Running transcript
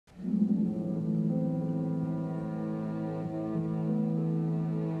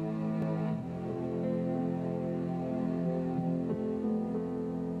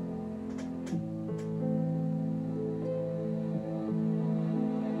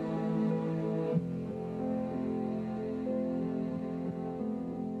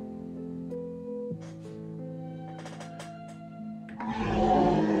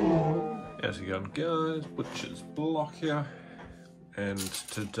How's it going, guys? Butcher's Block here, and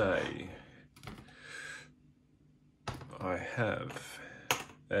today I have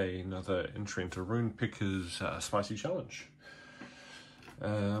another entry into Roon Picker's Spicy Challenge.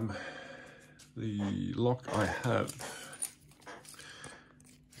 The lock I have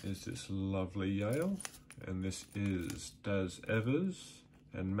is this lovely Yale, and this is Daz Evers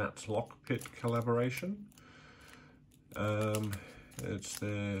and Matt's Lockpit collaboration. It's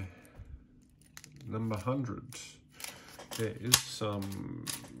their number 100. There is some,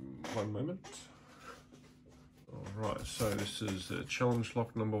 one moment. Alright, so this is challenge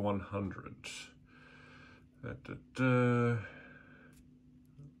lock number 100. Have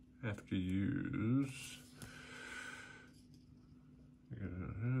to use,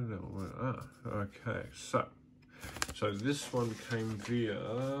 okay, so this one came via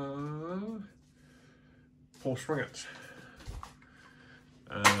Paul Springett.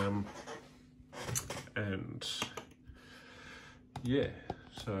 And yeah,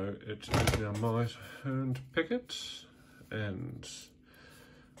 so it is now my turn to pick it, and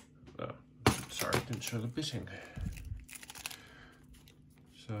sorry, I didn't show the bitting.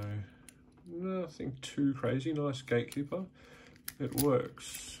 So nothing too crazy, nice gatekeeper. It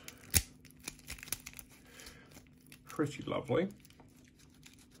works pretty lovely.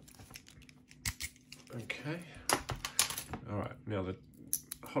 Okay, all right, now the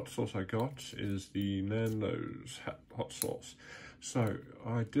hot sauce I got is the Nando's hot sauce. So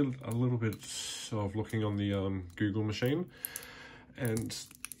I did a little bit of looking on the Google machine, and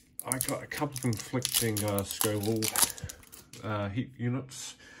I got a couple of conflicting Scoville heat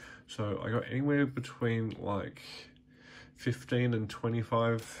units. So I got anywhere between like 15 and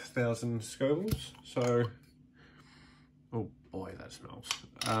 25,000 Scovilles. So, oh boy, that smells.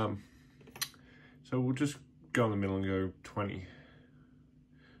 So we'll just go in the middle and go 20.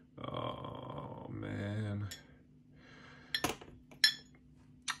 Oh man.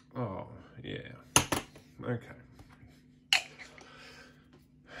 Oh yeah. Okay.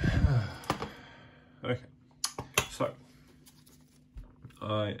 Okay. So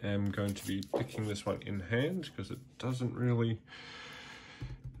I am going to be picking this one in hand because it doesn't really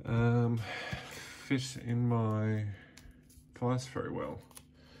fit in my device very well.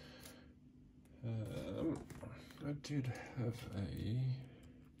 I did have a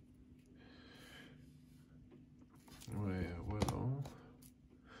well,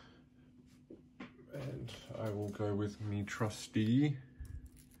 and I will go with me trusty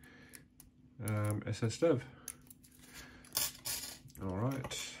SS Dev. All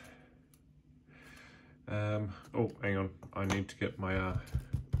right. Oh, hang on. I need to get my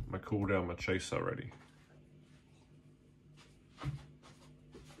my cooldown, my chaser ready.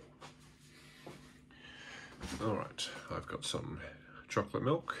 All right. I've got some chocolate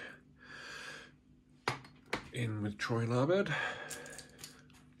milk in with Troy Larbed.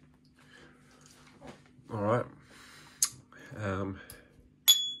 All right.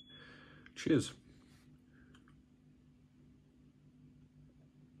 Cheers.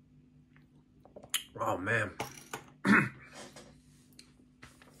 Oh man.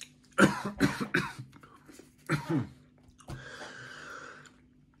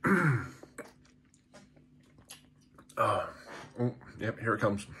 Oh, yep, here it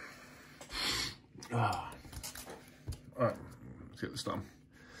comes. All right, let's get this done.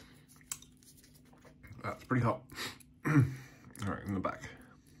 That's pretty hot. All right, in the back.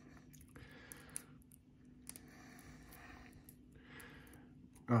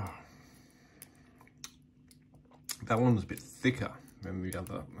 Oh, that one was a bit thicker than the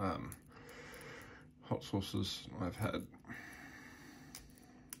other hot sauces I've had.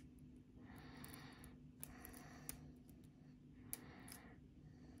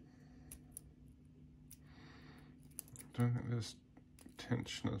 I don't think this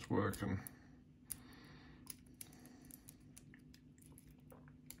tension is working.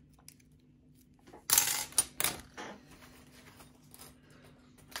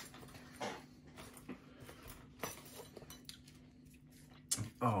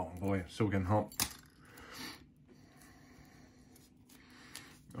 Oh boy, still getting hot.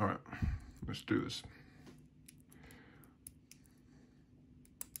 All right, let's do this.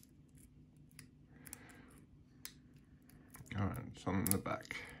 All right, some in the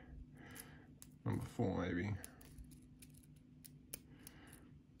back. Number 4 maybe.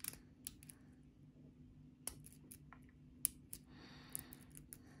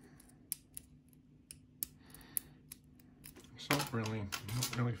 Not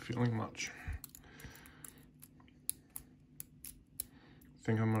really feeling much. I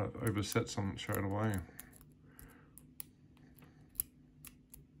think I'm gonna overset something straight away.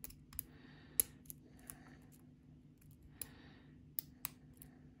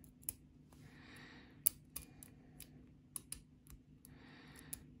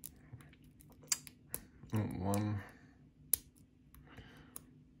 1,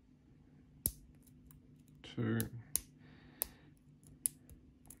 2,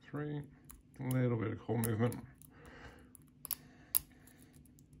 3, a little bit of core movement.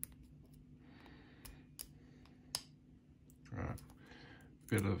 All right,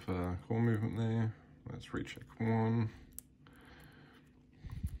 bit of core movement there. Let's recheck 1.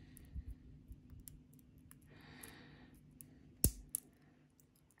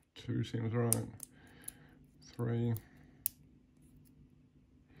 2 seems right. 3.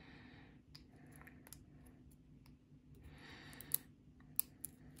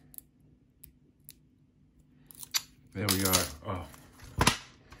 There we go. Oh.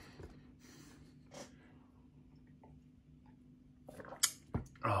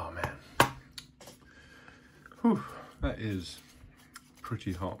 Oh man. Whew, that is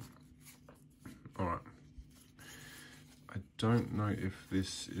pretty hot. All right. I don't know if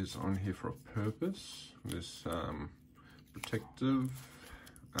this is on here for a purpose, this protective,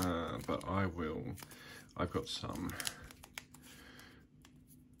 but I will. I've got some,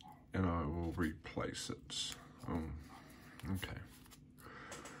 and I will replace it. Okay.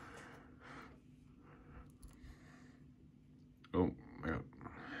 Oh, I got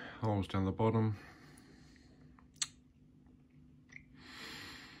holes down the bottom.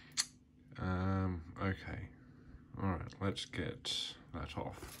 Okay. All right, let's get that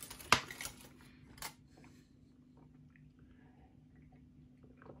off.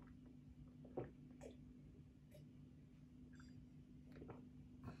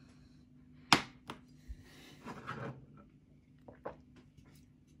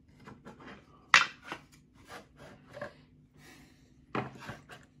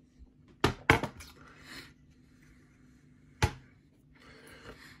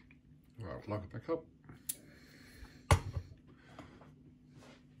 All right, lock it back up.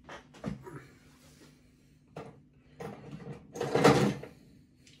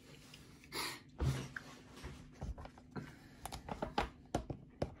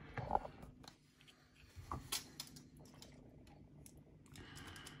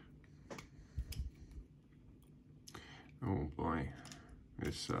 Oh boy,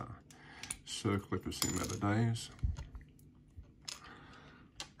 this circlip has seen better days.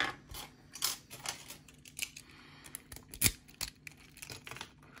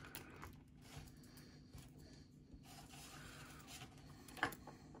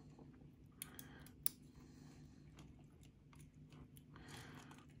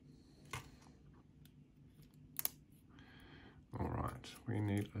 All right, we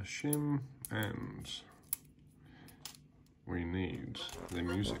need a shim and we need the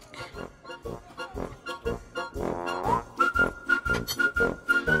music.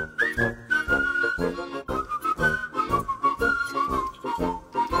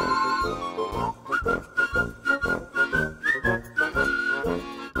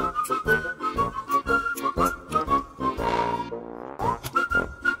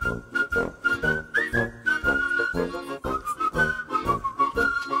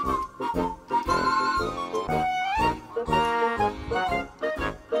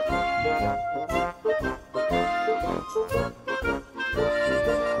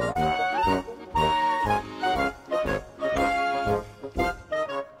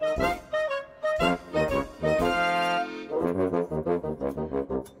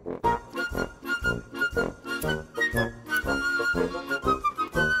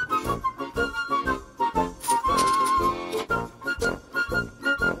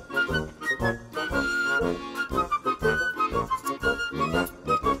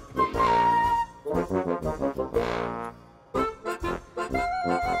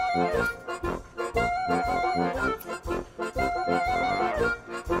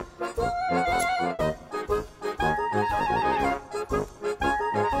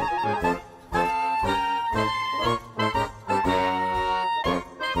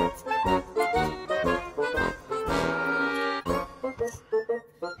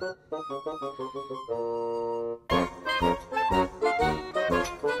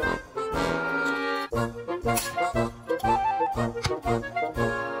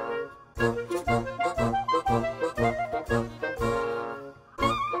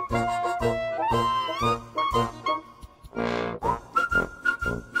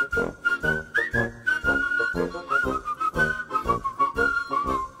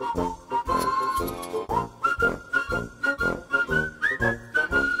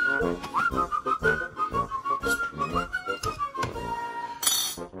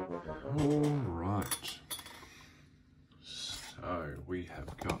 We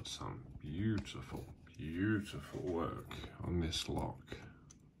have got some beautiful, beautiful work on this lock.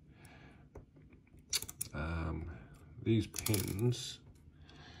 these pins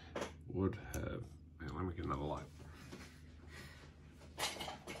would have, let me get another light.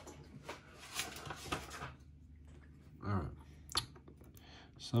 Alright,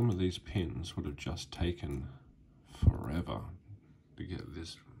 some of these pins would have just taken forever to get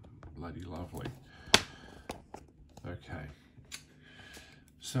this bloody lovely. Okay,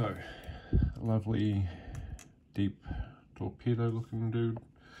 so lovely deep torpedo looking dude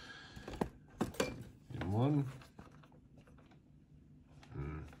in one.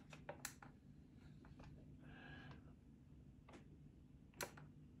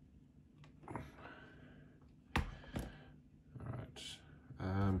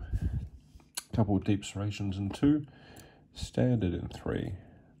 Couple of deep serrations in 2, standard in 3,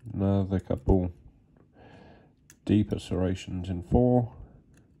 another couple deeper serrations in 4,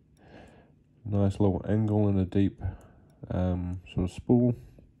 nice little angle and a deep sort of spool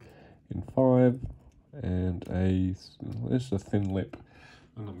in 5, and this is a thin lip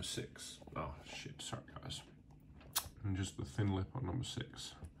on number 6. Oh shit, sorry guys, and just the thin lip on number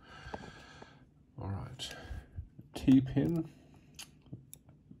 6. Alright, T-pin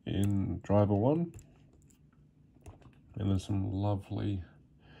in driver 1, and there's some lovely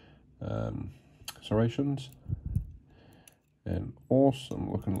serrations, and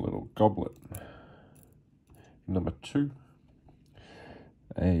awesome looking little goblet in number 2,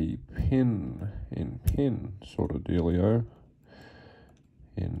 a pin in pin sort of dealio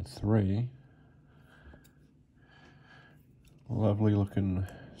in 3, lovely looking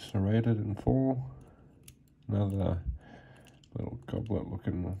serrated in 4, another little goblet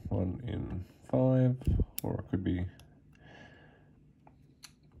looking one in 5, or it could be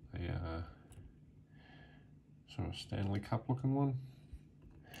a sort of Stanley Cup looking one,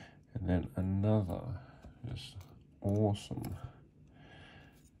 and then another just awesome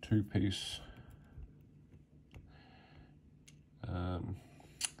 2-piece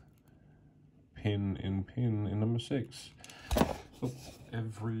pin in number 6. So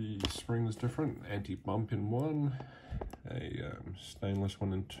every spring is different. Anti-bump in 1, a stainless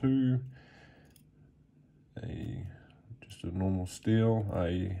one in 2, just a normal steel,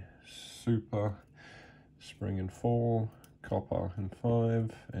 a super spring in 4, copper in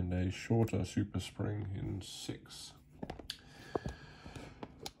 5, and a shorter super spring in 6.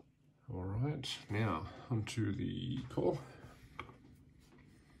 Alright, now onto the core.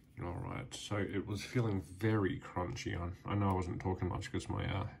 Alright, so it was feeling very crunchy. I know I wasn't talking much because my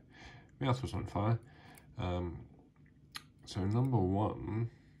mouth was on fire. So number 1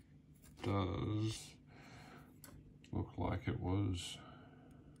 does look like it was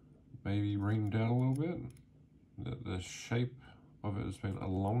maybe reamed out a little bit. The shape of it has been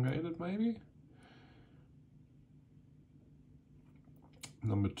elongated maybe.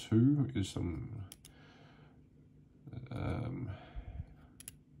 Number 2 is some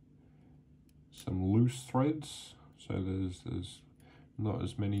loose threads, so there's not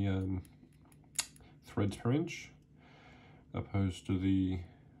as many threads per inch, opposed to the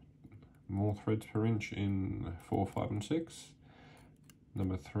more threads per inch in 4, 5, and 6.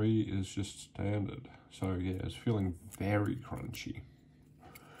 Number 3 is just standard. So yeah, it's feeling very crunchy.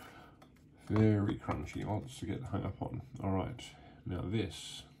 Very crunchy, lots to get hung up on. Alright, now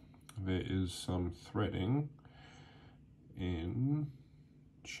this, there is some threading in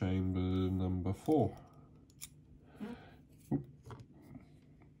chamber number 4.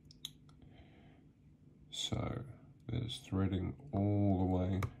 So there's threading all the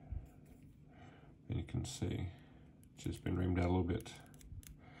way, and you can see it's just been reamed out a little bit.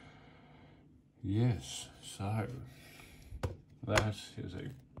 Yes, so that is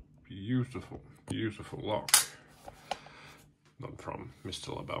a beautiful, beautiful lock. Not from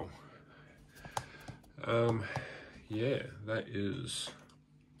Mr. LaBelle. Yeah, that is,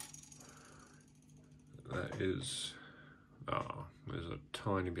 oh, there's a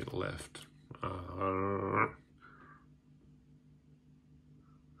tiny bit left.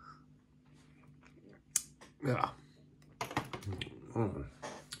 Yeah. Oh,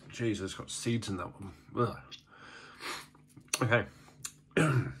 jeez, it's got seeds in that one. Ugh. Okay.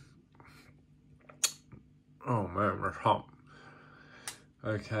 Oh man, we're hot.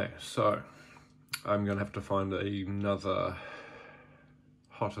 Okay, so I'm gonna have to find another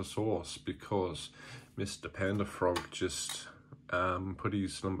hotter sauce because Mr. Panda Frog just put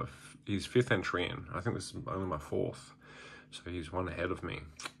his 5th entry in. I think this is only my 4th, so he's one ahead of me.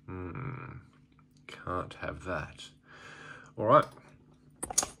 Can't have that. All right.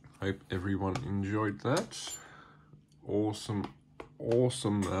 Hope everyone enjoyed that. Awesome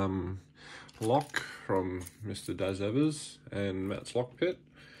lock from Mr. Daz Evers and Matt's Lock Pit.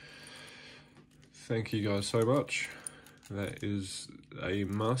 thank you guys so much. That is a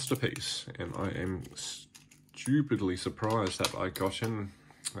masterpiece, and I am stupidly surprised that I got in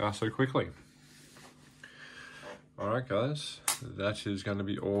so quickly. Alright guys, that is going to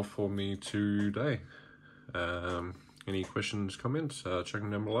be all for me today. Any questions, comments, check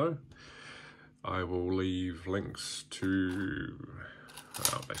them down below. I will leave links to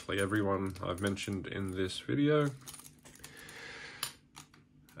basically everyone I've mentioned in this video.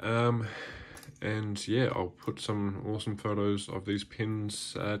 And yeah, I'll put some awesome photos of these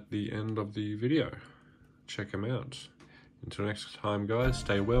pins at the end of the video. Check them out. Until next time guys,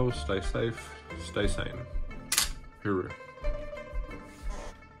 stay well, stay safe, stay sane. Hooroo.